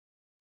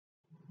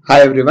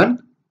Hi everyone,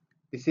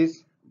 this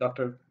is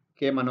Dr.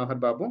 K. Manohar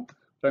Babu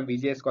from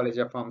VGS College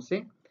of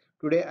Pharmacy.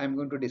 Today I am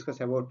going to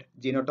discuss about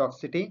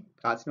genotoxicity,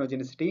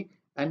 carcinogenicity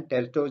and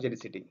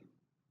teratogenicity.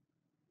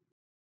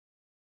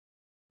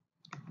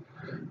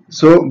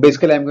 So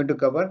basically I am going to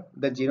cover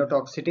the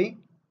genotoxicity,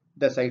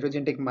 the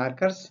cytogenetic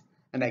markers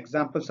and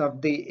examples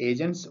of the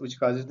agents which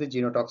causes the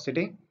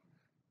genotoxicity,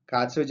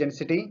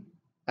 carcinogenicity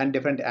and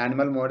different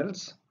animal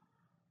models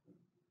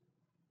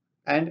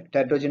and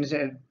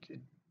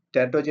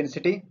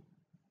teratogenicity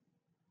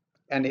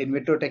and in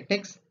vitro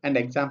techniques and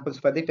examples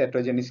for the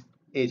teratogenic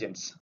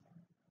agents.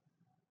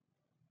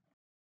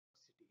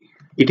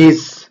 It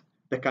is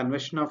the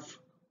conversion of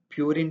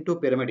purine to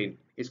pyrimidine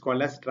is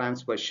called as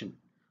transversion,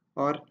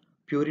 or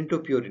purine to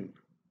purine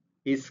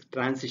is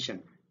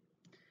transition.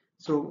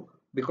 So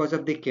because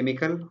of the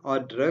chemical or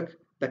drug,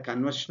 the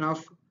conversion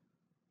of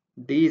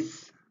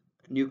these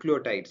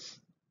nucleotides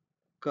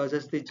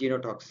causes the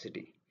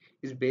genotoxicity.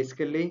 Is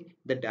basically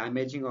the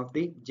damaging of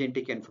the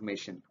genetic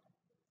information.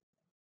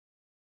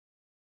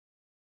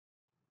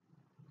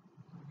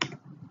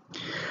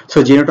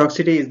 So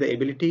genotoxicity is the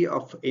ability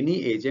of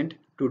any agent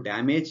to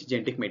damage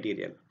genetic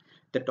material.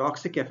 The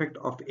toxic effect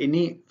of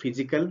any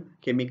physical,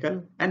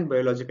 chemical and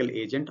biological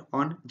agent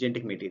on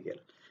genetic material.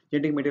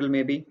 Genetic material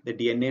may be the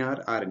DNA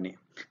or RNA.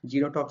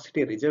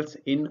 Genotoxicity results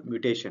in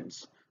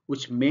mutations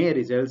which may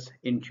result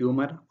in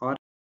tumor or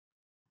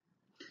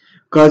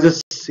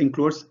causes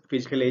includes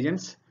physical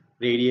agents,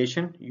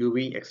 radiation,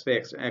 UV,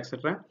 X-ray,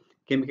 etc.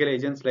 Chemical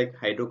agents like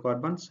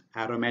hydrocarbons,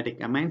 aromatic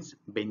amines,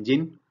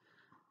 benzene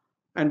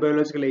and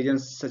biological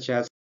agents such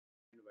as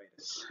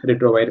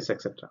retrovirus,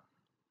 etc.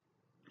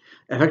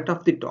 Effect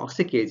of the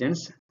toxic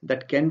agents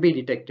that can be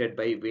detected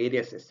by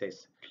various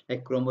assays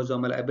like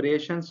chromosomal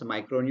aberrations,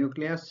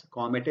 micronucleus,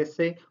 comet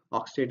assay,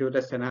 oxidative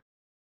stress analysis.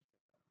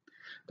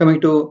 Coming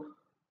to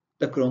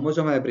the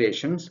chromosomal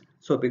aberrations,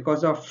 so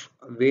because of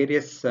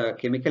various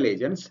chemical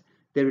agents,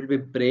 there will be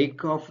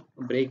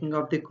breaking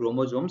of the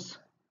chromosomes.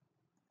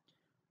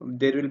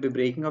 There will be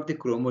breaking of the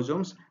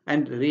chromosomes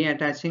and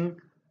reattaching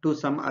to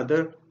some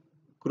other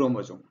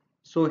chromosome.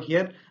 So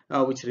here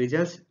which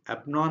results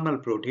abnormal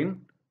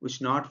protein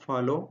which not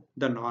follow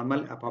the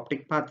normal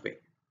apoptic pathway.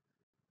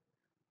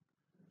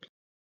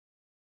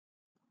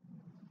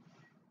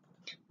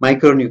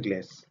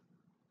 Micronucleus.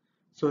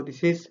 So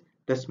this is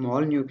the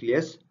small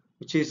nucleus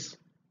which is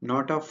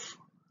not of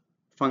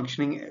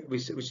functioning,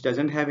 which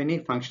doesn't have any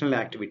functional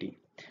activity.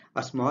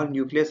 A small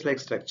nucleus-like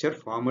structure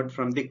formed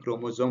from the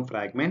chromosome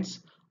fragments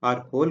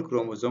or whole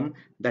chromosome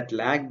that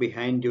lag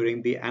behind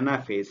during the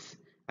anaphase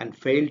and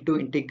fail to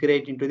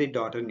integrate into the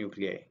daughter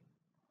nuclei.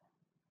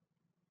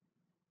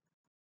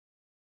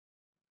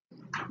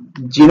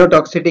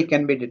 Genotoxicity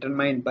can be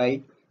determined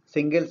by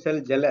single cell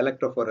gel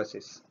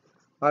electrophoresis,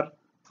 or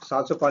it's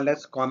also called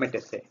as comet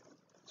assay.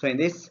 So in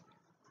this,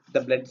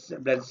 the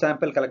blood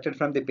sample collected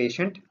from the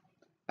patient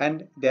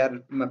and they are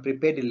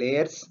prepared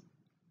layers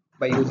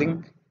by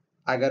using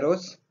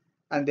agarose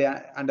and they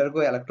undergo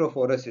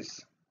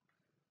electrophoresis,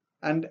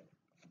 and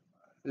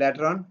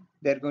later on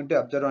they are going to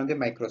observe on the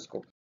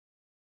microscope.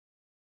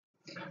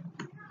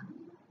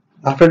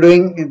 After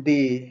doing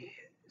the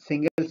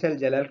single cell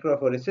gel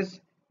electrophoresis,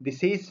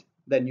 this is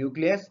the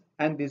nucleus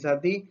and these are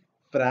the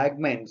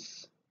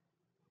fragments.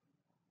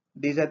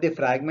 These are the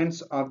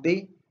fragments of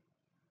the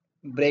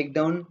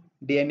breakdown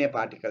DNA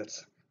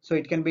particles. So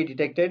it can be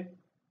detected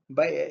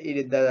by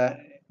the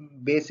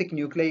basic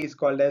nuclei is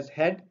called as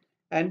head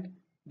and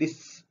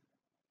this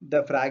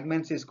the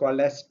fragments is called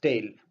as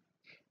tail.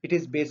 It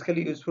is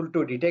basically useful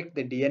to detect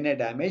the DNA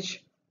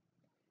damage,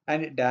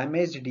 and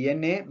damaged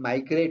DNA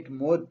migrate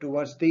more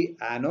towards the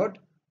anode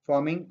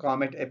forming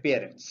comet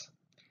appearance.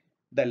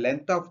 The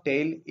length of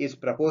tail is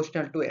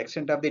proportional to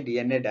extent of the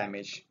DNA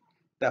damage.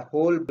 The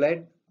whole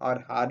blood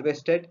or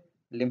harvested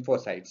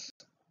lymphocytes.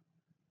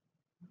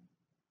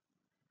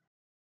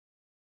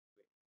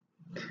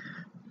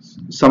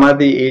 Some are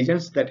the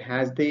agents that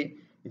has the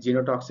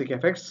genotoxic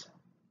effects: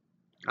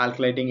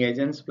 alkylating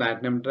agents,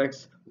 platinum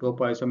drugs,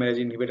 topoisomerase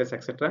inhibitors,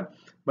 etc.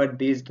 But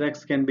these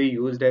drugs can be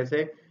used as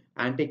a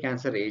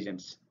anti-cancer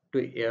agents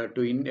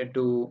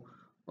to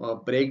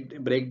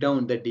break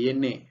down the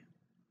DNA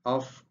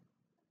of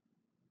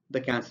the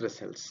cancerous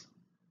cells.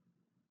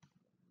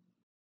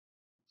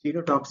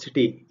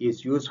 Genotoxicity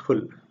is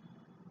useful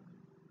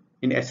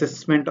in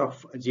assessment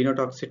of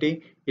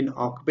genotoxicity in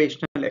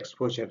occupational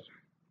exposure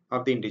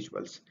of the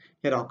individuals.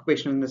 Here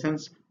occupational in the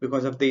sense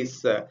because of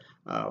this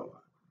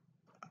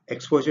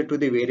exposure to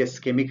the various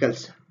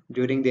chemicals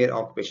during their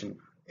occupation.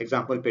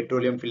 Example,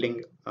 petroleum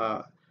filling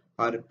or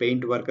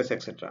paint workers,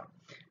 etc.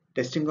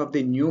 Testing of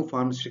the new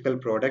pharmaceutical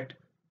product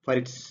for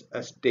its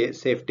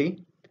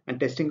safety and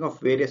testing of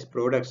various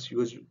products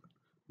used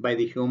by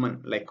the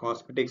human like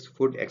cosmetics,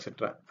 food,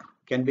 etc.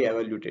 can be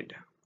evaluated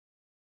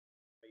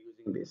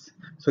using this.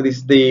 So this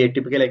is the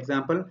typical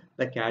example.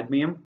 The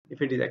cadmium,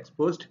 if it is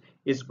exposed,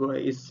 is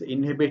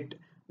inhibit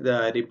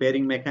the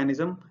repairing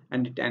mechanism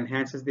and it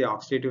enhances the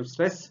oxidative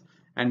stress,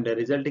 and the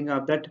resulting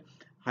of that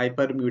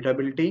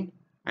hypermutability,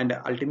 and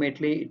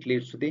ultimately it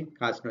leads to the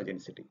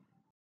carcinogenicity.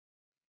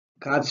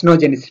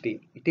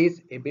 Carcinogenicity. It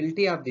is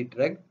ability of the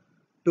drug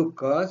to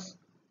cause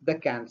the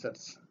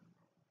cancers.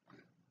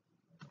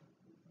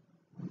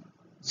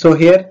 So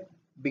here,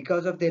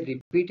 because of the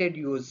repeated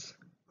use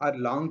or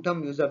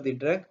long-term use of the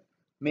drug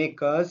may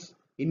cause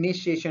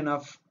initiation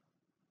of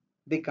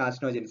the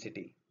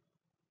carcinogenicity.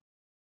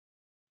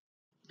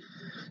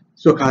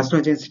 So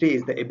carcinogenicity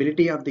is the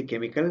ability of the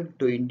chemical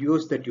to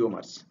induce the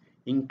tumors,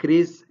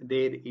 increase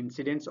their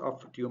incidence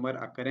of tumor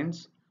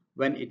occurrence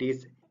when it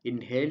is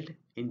inhaled,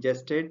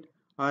 ingested,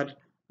 or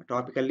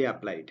topically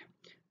applied.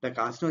 The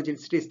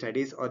carcinogenicity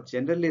studies are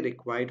generally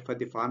required for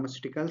the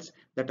pharmaceuticals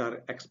that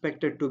are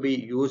expected to be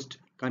used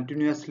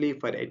continuously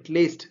for at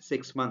least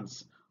 6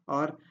 months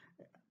or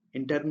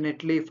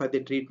intermittently for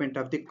the treatment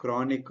of the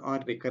chronic or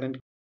recurrent.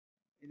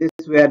 In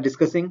this, we are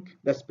discussing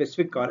the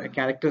specific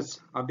characters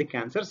of the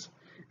cancers.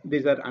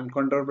 These are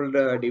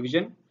uncontrollable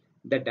division,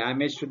 the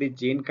damage to the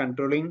gene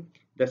controlling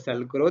the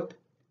cell growth.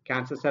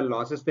 Cancer cell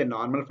loses their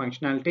normal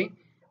functionality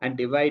and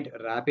divide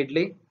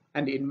rapidly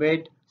and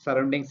invade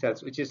surrounding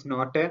cells, which is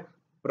not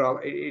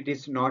it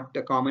is not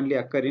commonly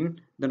occur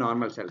in the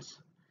normal cells.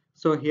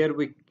 So here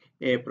we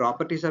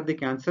properties of the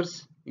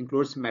cancers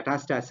includes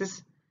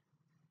metastasis,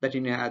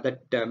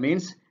 that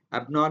means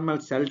abnormal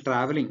cell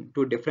traveling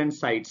to different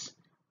sites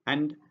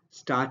and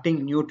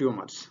starting new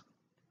tumors.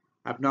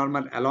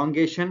 Abnormal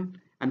elongation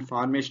and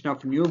formation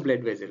of new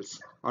blood vessels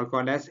are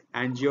called as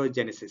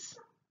angiogenesis.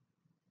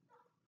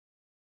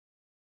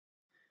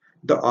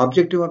 The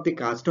objective of the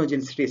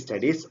carcinogenicity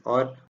studies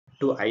are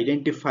to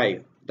identify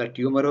the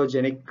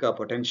tumorogenic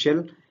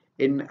potential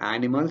in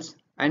animals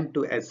and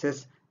to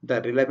assess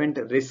the relevant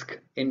risk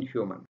in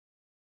humans.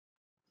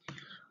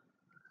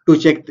 To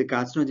check the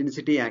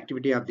carcinogenicity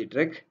activity of the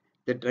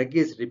drug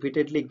is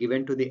repeatedly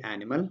given to the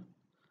animal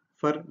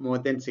for more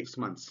than 6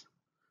 months.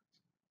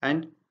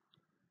 And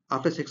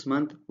after 6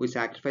 months, we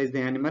sacrifice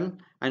the animal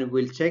and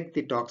we'll check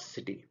the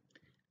toxicity.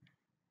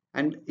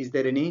 And is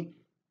there any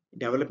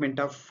development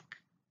of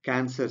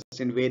cancers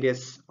in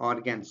various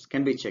organs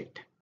can be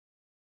checked.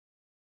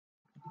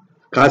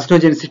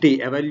 Carcinogenicity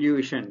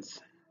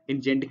evaluations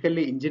in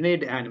genetically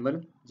engineered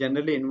animal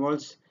generally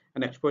involves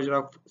an exposure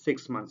of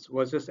 6 months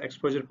versus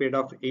exposure period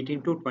of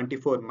 18 to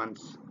 24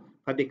 months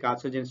for the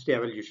carcinogenicity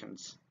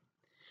evaluations.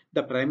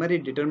 The primary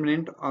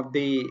determinant of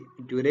the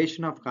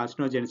duration of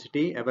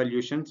carcinogenicity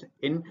evaluations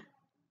in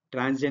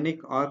transgenic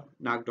or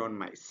knockdown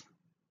mice.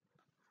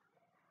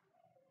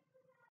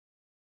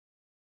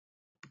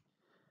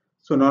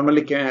 So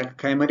normally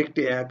chimeric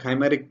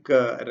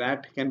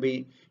rat can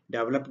be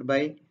developed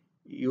by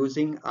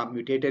using a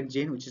mutated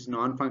gene, which is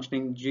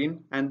non-functioning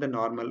gene, and the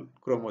normal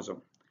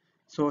chromosome.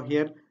 So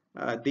here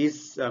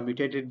this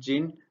mutated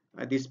gene,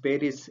 this pair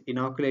is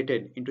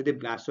inoculated into the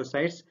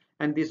blastocytes,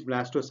 and these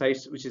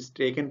blastocytes which is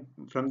taken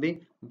from the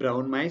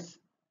brown mice,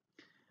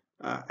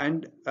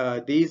 and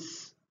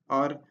these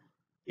are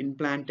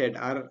implanted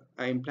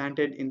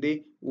in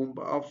the womb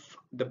of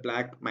the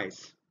black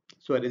mice.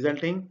 So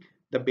resulting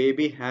the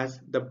baby has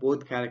the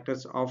both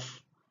characters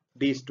of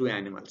these two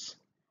animals.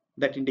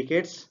 That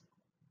indicates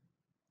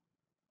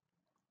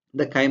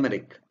the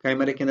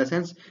chimeric in the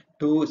sense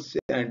two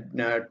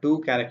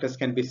characters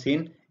can be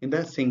seen in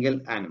the single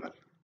animal.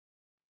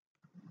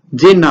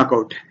 Gene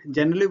knockout.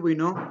 Generally we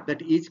know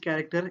that each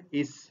character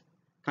is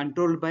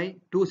controlled by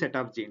two set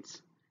of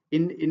genes.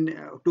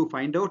 To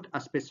find out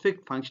a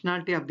specific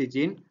functionality of the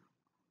gene,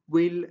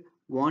 we'll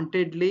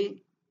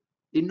wantedly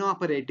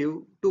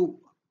inoperative to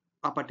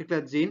a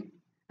particular gene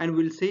and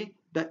we'll see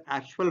the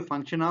actual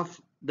function of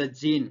the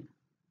gene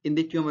in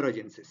the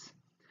tumorigenesis.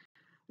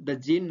 The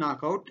gene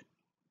knockout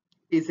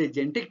is a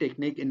genetic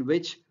technique in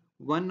which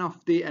one of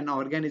an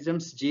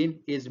organism's gene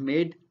is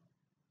made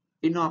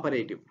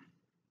inoperative.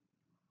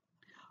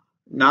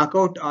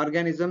 Knockout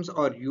organisms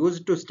are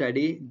used to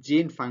study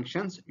gene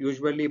functions,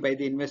 usually by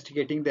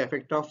investigating the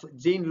effect of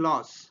gene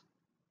loss.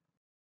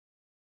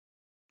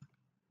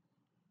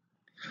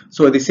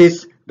 So this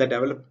is the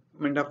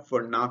development of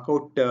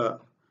knockout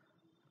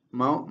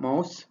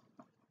mouse.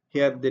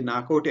 Here the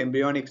knockout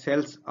embryonic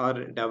cells are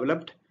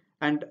developed,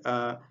 and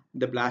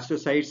the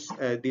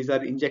blastocytes,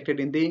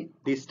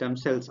 these stem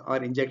cells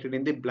are injected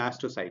in the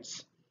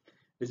blastocytes.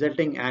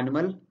 Resulting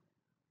animal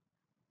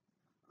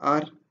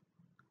or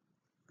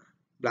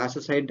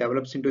blastocyte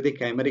develops into the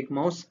chimeric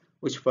mouse,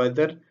 which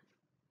further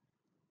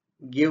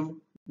give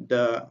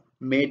the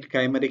mate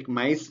chimeric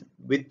mice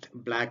with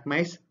black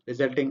mice,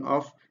 resulting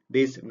of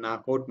these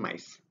knockout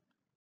mice.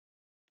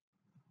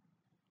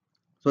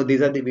 So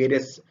these are the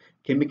various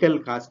chemical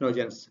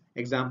carcinogens.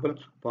 Example,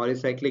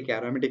 polycyclic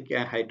aromatic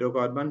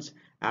hydrocarbons,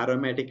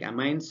 aromatic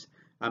amines,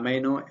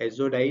 amino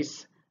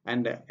acids,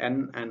 and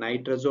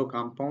nitroso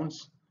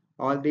compounds.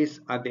 All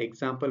these are the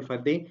example for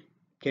the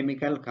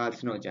chemical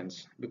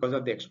carcinogens. Because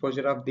of the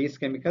exposure of these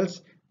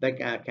chemicals, the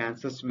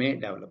cancers may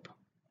develop.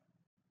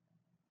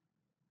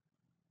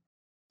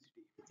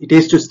 It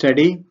is to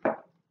study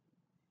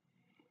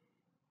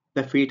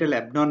the fetal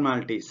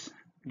abnormalities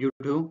due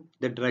to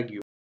the drug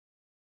use.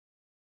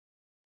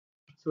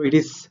 So it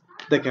is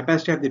the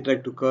capacity of the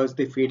drug to cause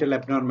the fetal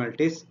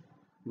abnormalities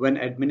when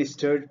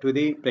administered to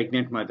the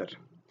pregnant mother.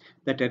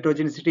 The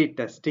teratogenicity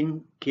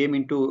testing came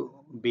into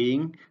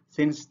being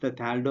since the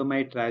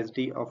thalidomide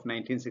tragedy of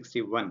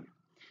 1961.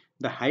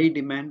 The high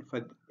demand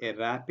for a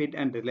rapid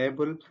and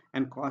reliable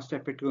and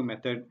cost-effective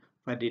method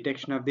for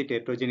detection of the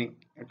teratogenic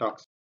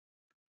toxin.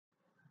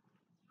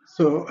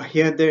 So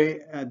here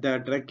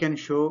the drug can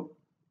show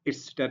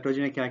its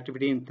teratogenic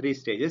activity in three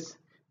stages.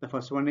 The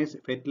first one is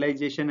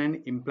fertilization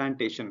and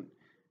implantation.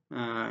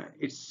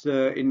 It's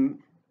in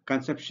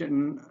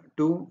conception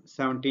to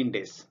 17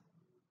 days.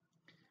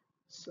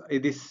 So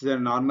this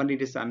normally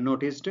it is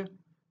unnoticed.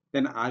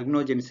 Then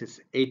organogenesis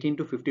 18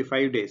 to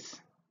 55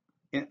 days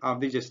of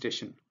the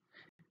gestation,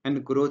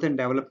 and growth and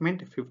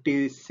development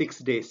 56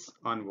 days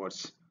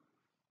onwards.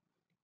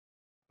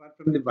 Apart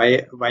from the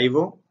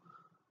vivo,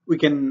 we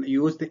can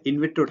use the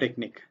in vitro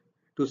technique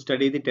to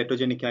study the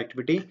teratogenic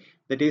activity.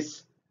 That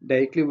is,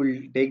 directly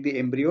we'll take the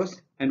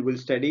embryos and we'll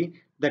study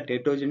the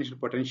teratogenesis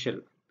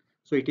potential.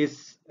 So it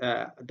is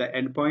the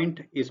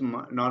endpoint is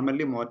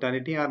normally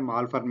mortality or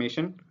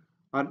malformation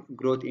or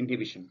growth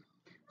inhibition.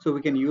 So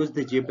we can use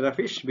the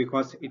zebrafish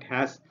because it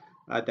has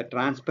the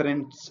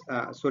transparency.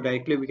 So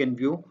directly we can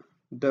view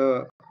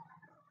the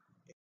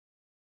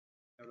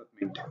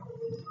development.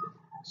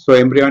 So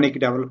embryonic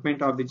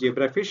development of the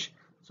zebrafish.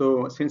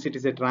 So since it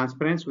is a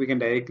transparency, we can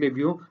directly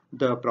view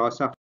the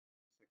process of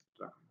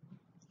etc.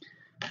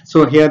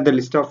 So here the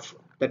list of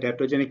the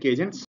teratogenic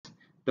agents.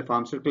 The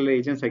pharmaceutical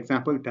agents,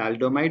 example,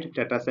 thalidomide,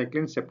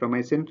 tetracycline,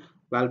 streptomycin,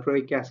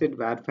 valproic acid,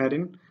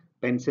 warfarin,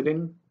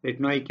 penicillin,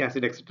 retinoic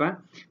acid, etc.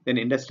 Then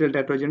industrial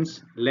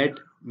teratogens, lead,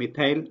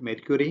 methyl,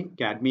 mercury,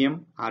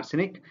 cadmium,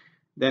 arsenic.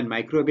 Then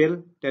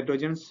microbial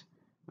teratogens,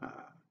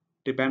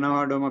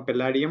 trypanosoma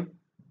palladium,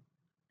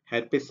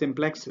 herpes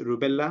simplex,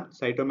 rubella,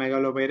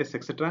 cytomegalovirus,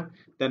 etc.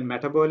 Then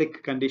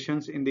metabolic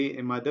conditions in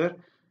the mother,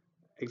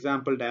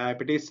 example,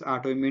 diabetes,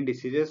 autoimmune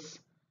diseases,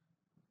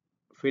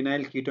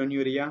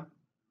 phenylketonuria,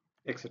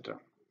 etc.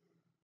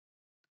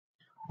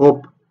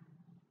 Hope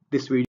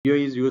this video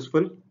is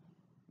useful.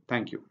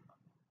 Thank you.